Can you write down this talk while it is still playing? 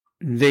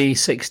Day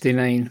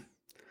 69.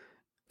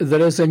 There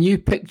is a new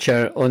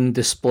picture on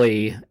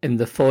display in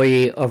the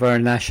foyer of our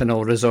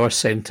National Resource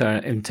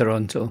Centre in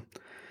Toronto.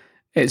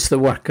 It's the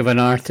work of an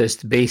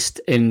artist based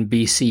in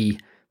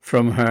BC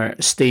from her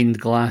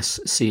Stained Glass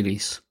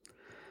series.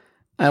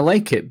 I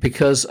like it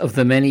because of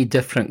the many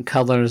different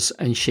colours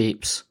and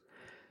shapes.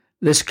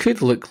 This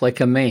could look like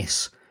a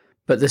mess,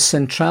 but the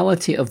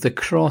centrality of the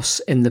cross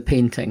in the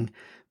painting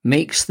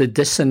makes the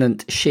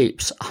dissonant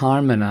shapes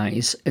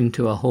harmonise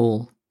into a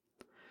whole.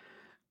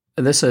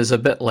 This is a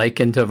bit like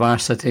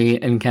InterVarsity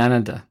in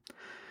Canada.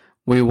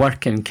 We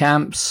work in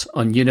camps,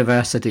 on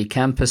university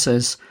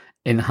campuses,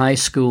 in high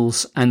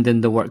schools and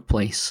in the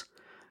workplace.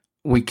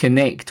 We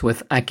connect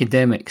with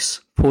academics,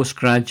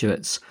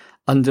 postgraduates,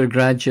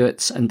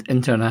 undergraduates and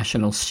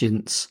international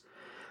students.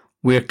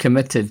 We're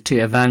committed to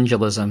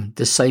evangelism,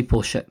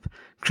 discipleship,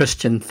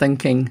 Christian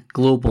thinking,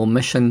 global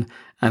mission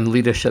and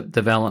leadership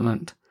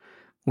development.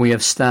 We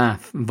have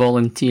staff,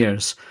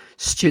 volunteers,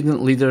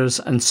 student leaders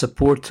and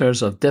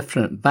supporters of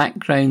different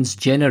backgrounds,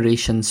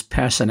 generations,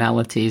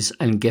 personalities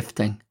and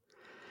gifting.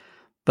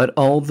 But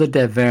all the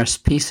diverse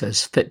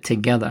pieces fit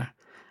together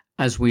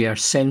as we are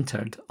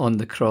centred on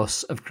the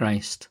cross of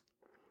Christ.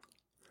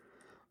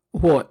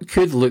 What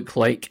could look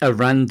like a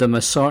random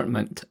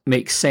assortment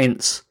makes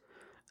sense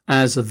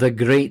as the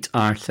great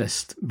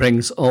artist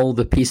brings all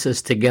the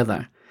pieces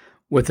together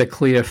with a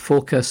clear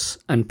focus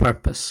and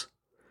purpose.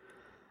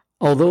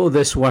 Although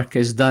this work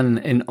is done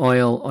in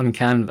oil on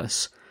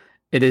canvas,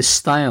 it is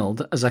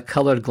styled as a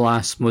coloured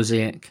glass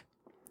mosaic.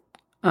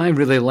 I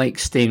really like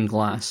stained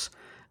glass,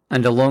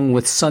 and along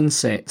with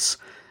sunsets,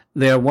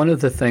 they are one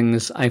of the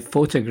things I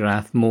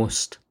photograph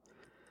most.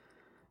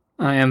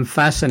 I am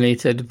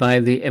fascinated by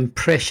the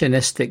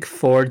impressionistic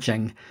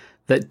forging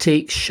that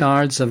takes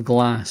shards of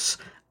glass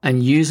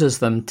and uses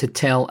them to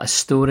tell a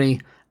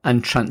story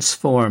and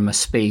transform a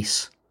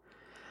space.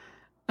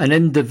 An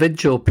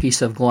individual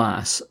piece of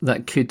glass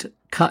that could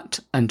cut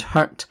and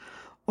hurt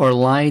or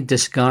lie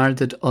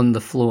discarded on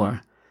the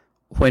floor,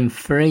 when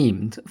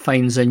framed,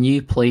 finds a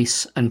new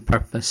place and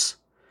purpose.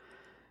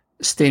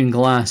 Stained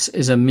glass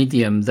is a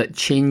medium that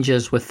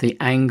changes with the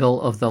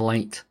angle of the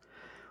light.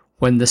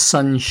 When the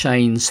sun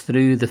shines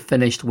through the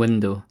finished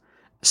window,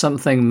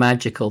 something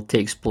magical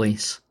takes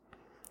place.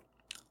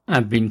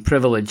 I've been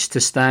privileged to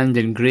stand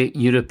in great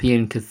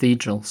European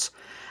cathedrals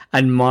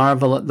and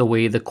marvel at the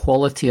way the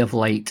quality of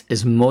light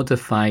is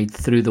modified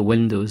through the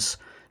windows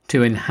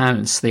to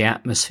enhance the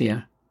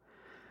atmosphere.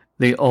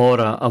 The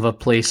aura of a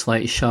place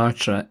like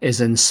Chartres is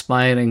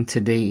inspiring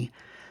today,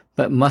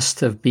 but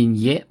must have been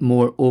yet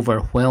more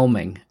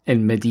overwhelming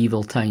in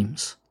medieval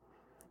times.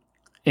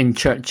 In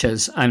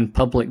churches and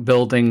public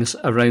buildings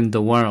around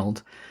the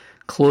world,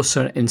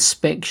 closer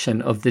inspection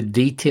of the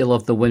detail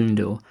of the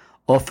window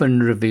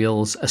often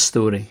reveals a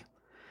story.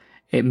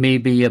 It may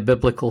be a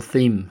biblical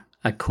theme,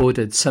 a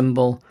coded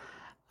symbol,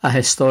 a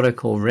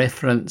historical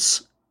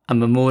reference, a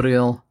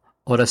memorial,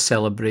 or a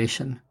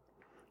celebration.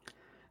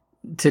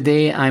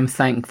 Today I'm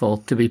thankful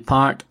to be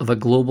part of a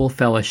global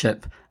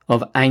fellowship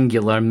of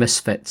angular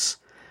misfits,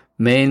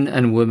 men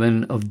and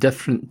women of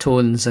different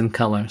tones and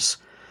colours,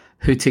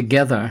 who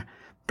together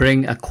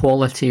bring a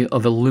quality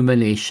of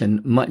illumination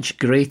much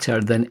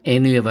greater than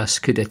any of us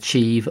could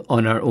achieve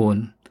on our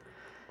own.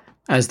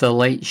 As the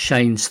light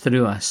shines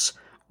through us,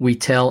 we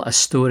tell a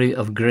story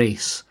of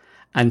grace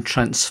and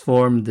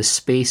transform the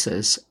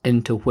spaces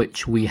into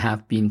which we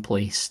have been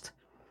placed.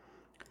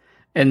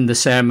 In the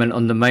Sermon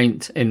on the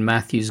Mount in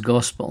Matthew's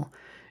Gospel,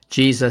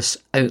 Jesus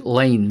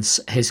outlines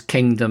his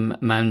kingdom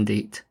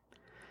mandate.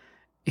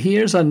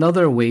 Here's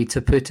another way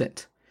to put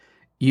it.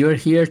 You're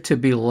here to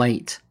be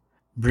light,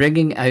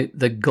 bringing out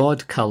the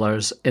God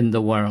colours in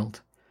the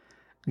world.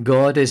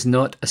 God is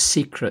not a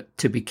secret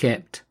to be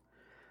kept.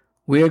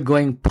 We're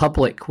going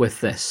public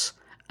with this,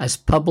 as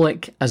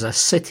public as a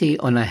city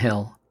on a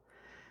hill.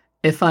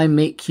 If I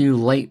make you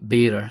light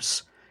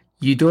bearers,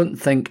 you don't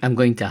think I'm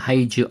going to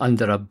hide you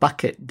under a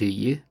bucket, do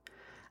you?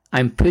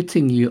 I'm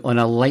putting you on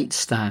a light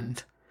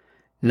stand.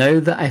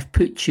 Now that I've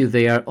put you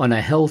there on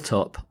a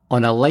hilltop,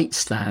 on a light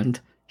stand,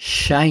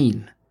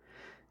 shine.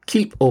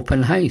 Keep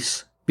open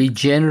house. Be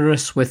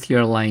generous with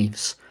your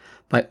lives.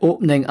 By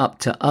opening up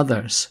to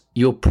others,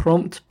 you'll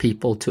prompt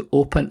people to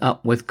open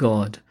up with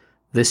God,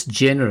 this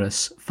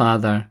generous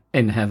Father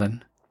in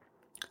heaven.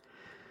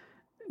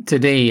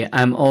 Today,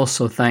 I'm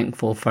also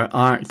thankful for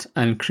art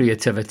and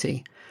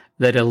creativity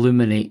that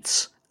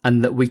illuminates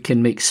and that we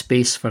can make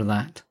space for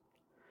that.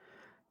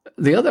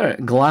 The other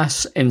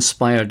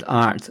glass-inspired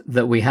art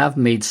that we have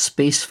made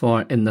space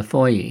for in the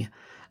foyer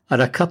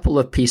are a couple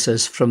of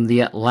pieces from the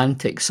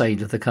Atlantic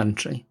side of the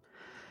country.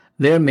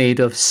 They're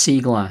made of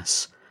sea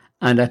glass,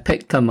 and I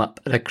picked them up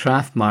at a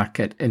craft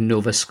market in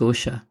Nova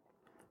Scotia.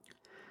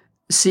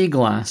 Sea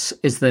glass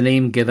is the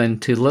name given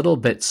to little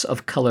bits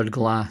of coloured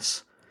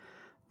glass.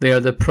 They are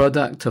the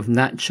product of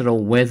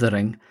natural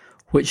weathering,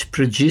 which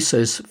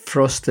produces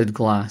frosted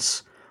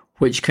glass,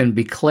 which can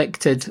be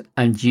collected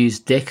and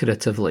used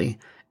decoratively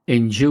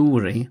in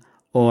jewellery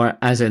or,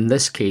 as in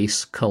this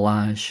case,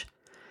 collage.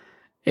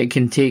 It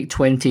can take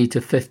 20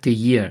 to 50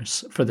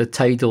 years for the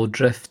tidal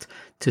drift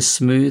to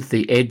smooth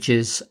the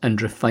edges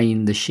and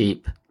refine the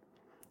shape.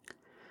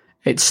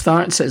 It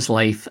starts its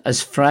life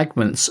as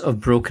fragments of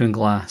broken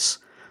glass,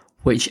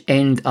 which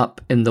end up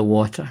in the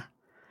water,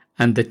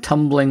 and the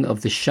tumbling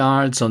of the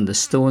shards on the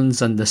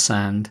stones and the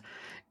sand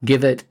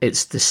give it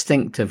its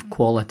distinctive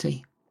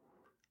quality.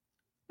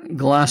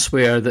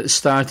 Glassware that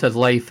started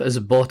life as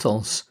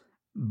bottles,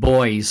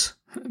 buoys,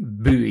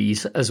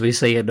 as we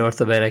say in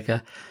North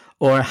America,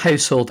 or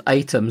household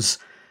items,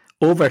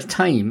 over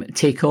time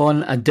take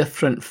on a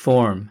different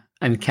form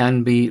and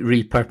can be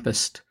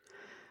repurposed.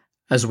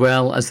 As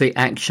well as the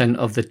action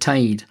of the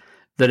tide,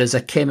 there is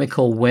a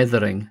chemical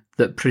weathering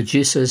that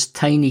produces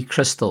tiny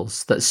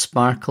crystals that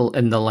sparkle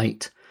in the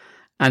light,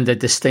 and a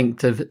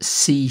distinctive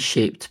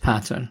C-shaped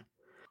pattern.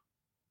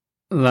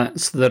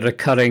 That's the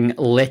recurring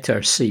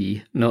letter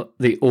C, not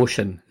the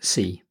ocean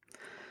C.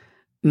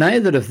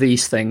 Neither of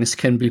these things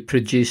can be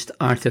produced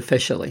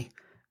artificially,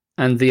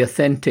 and the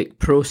authentic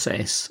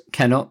process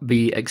cannot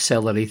be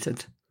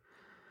accelerated.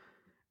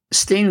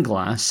 Stained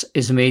glass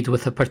is made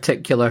with a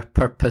particular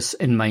purpose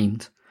in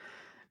mind.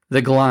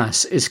 The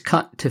glass is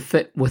cut to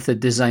fit with the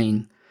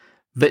design,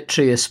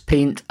 vitreous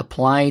paint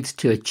applied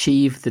to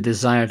achieve the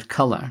desired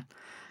colour,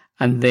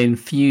 and then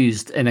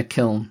fused in a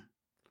kiln.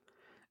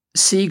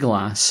 Sea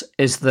glass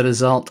is the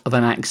result of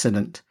an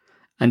accident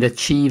and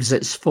achieves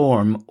its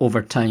form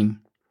over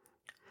time.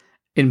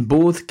 In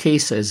both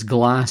cases,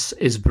 glass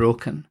is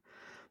broken,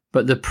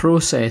 but the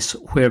process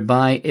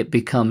whereby it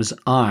becomes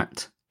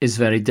art is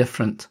very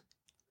different.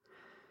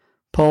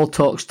 Paul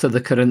talks to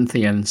the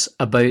Corinthians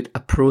about a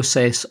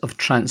process of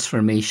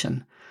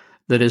transformation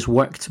that is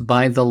worked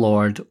by the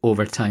Lord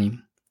over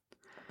time.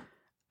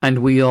 And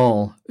we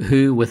all,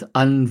 who with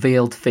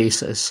unveiled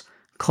faces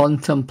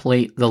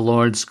contemplate the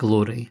Lord's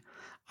glory,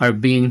 are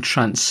being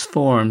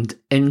transformed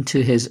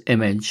into his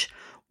image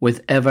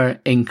with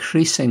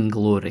ever-increasing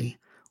glory,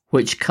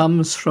 which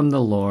comes from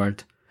the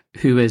Lord,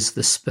 who is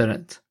the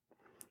Spirit.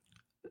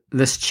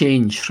 This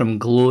change from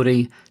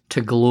glory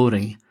to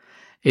glory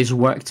is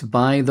worked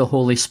by the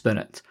Holy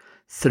Spirit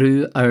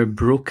through our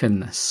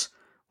brokenness,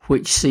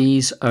 which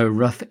sees our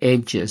rough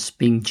edges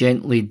being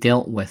gently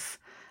dealt with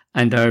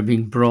and are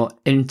being brought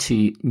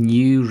into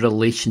new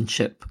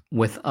relationship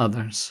with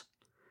others.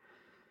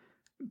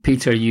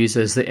 Peter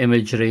uses the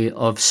imagery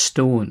of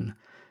stone,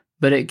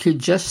 but it could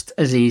just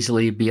as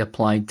easily be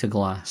applied to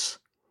glass.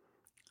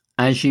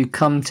 As you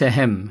come to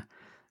him,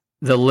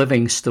 the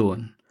living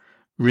stone,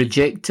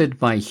 rejected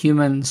by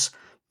humans,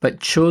 but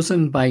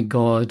chosen by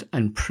God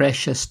and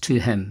precious to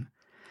him,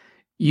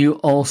 you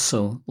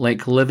also,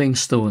 like living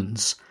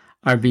stones,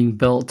 are being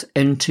built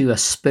into a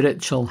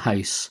spiritual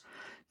house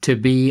to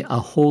be a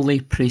holy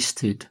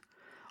priesthood,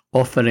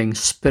 offering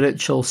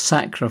spiritual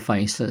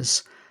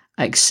sacrifices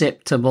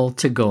acceptable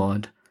to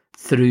God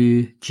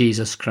through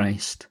Jesus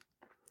Christ.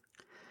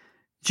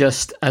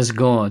 Just as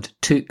God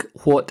took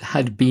what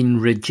had been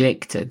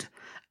rejected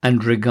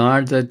and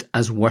regarded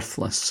as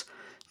worthless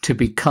to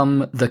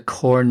become the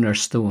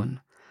cornerstone,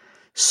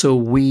 so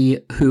we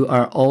who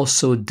are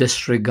also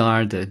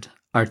disregarded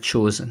are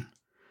chosen.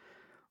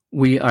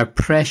 We are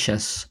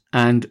precious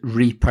and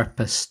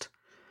repurposed,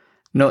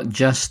 not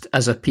just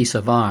as a piece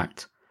of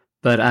art,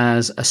 but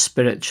as a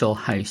spiritual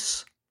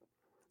house.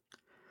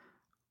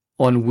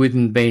 On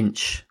wooden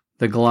bench,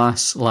 the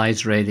glass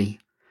lies ready,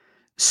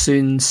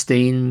 soon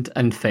stained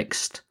and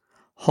fixed,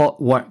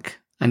 hot work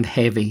and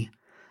heavy,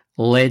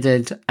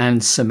 leaded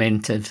and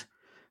cemented,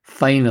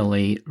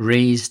 finally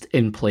raised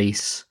in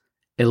place,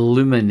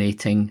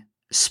 illuminating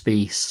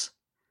space.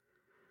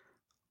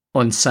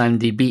 On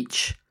sandy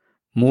beach,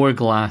 more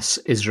glass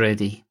is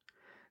ready,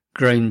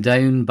 ground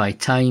down by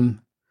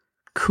time,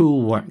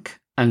 cool work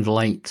and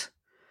light,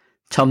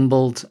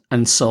 tumbled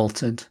and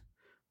salted,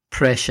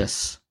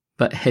 precious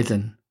but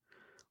hidden,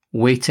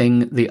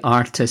 waiting the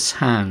artist's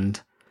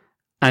hand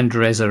and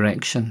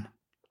resurrection.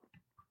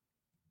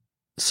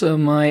 So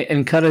my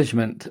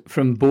encouragement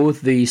from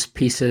both these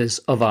pieces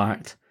of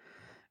art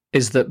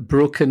is that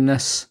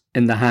brokenness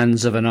in the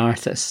hands of an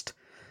artist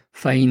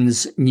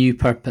finds new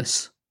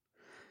purpose,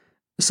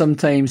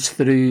 sometimes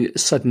through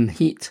sudden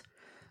heat,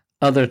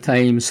 other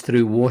times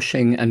through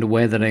washing and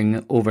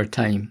weathering over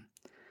time.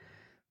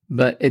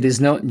 But it is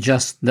not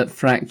just that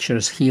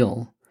fractures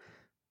heal,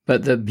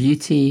 but that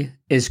beauty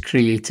is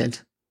created,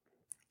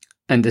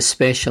 and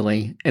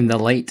especially in the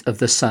light of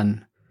the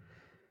sun,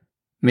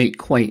 make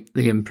quite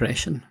the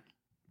impression.